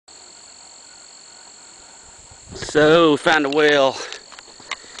So we found a well.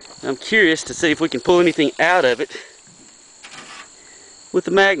 I'm curious to see if we can pull anything out of it with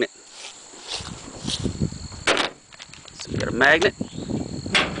the magnet. So we got a magnet.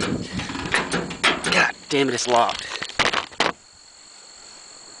 God damn it, it's locked.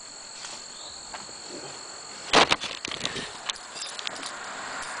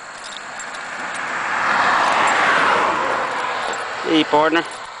 Hey, partner.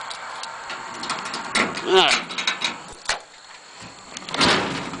 Alright.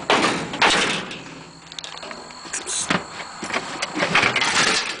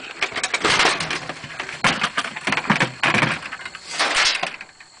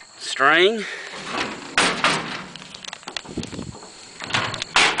 String.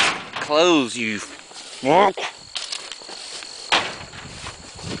 Close, you fuck.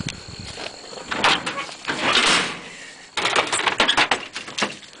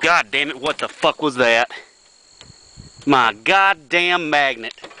 God damn it, what the fuck was that? My goddamn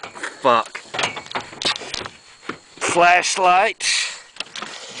magnet. Fuck. Flashlight.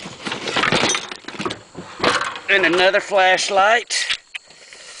 And another flashlight.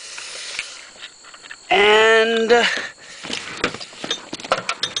 And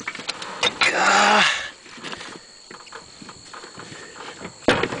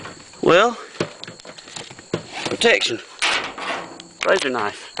well, protection. Razor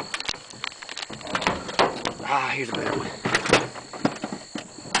knife. Ah, here's a better one.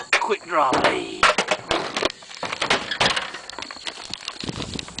 Quick draw blade.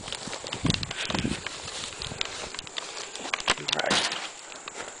 Right.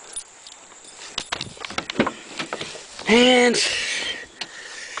 And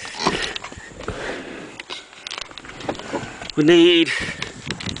we need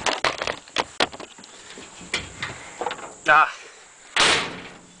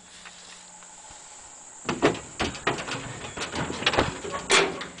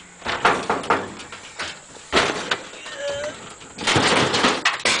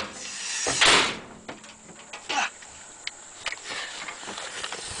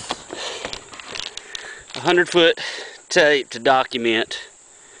 100-foot tape to document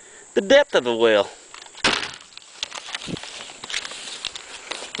the depth of the well.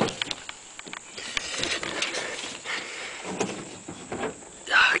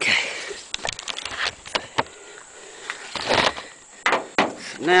 Okay.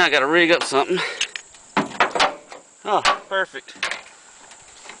 So now I gotta rig up something. Oh, perfect.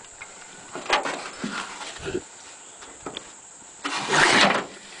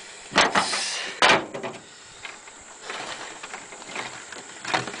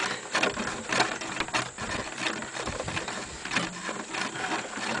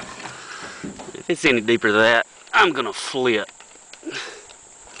 If it's any deeper than that, I'm gonna flip.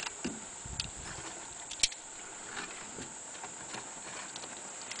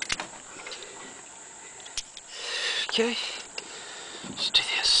 Okay, let's do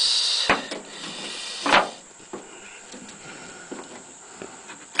this.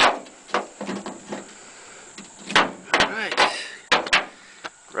 Alright.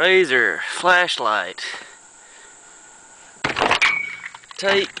 Razor, flashlight,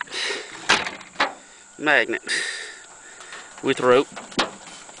 tape, magnet with rope,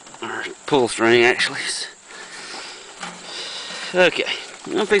 or pull string actually. Okay,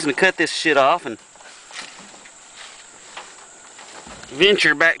 I'm fixing to cut this shit off and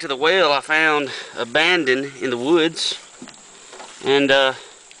venture back to the well I found abandoned in the woods, and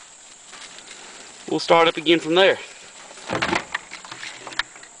we'll start up again from there.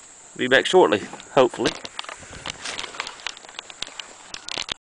 Be back shortly, hopefully.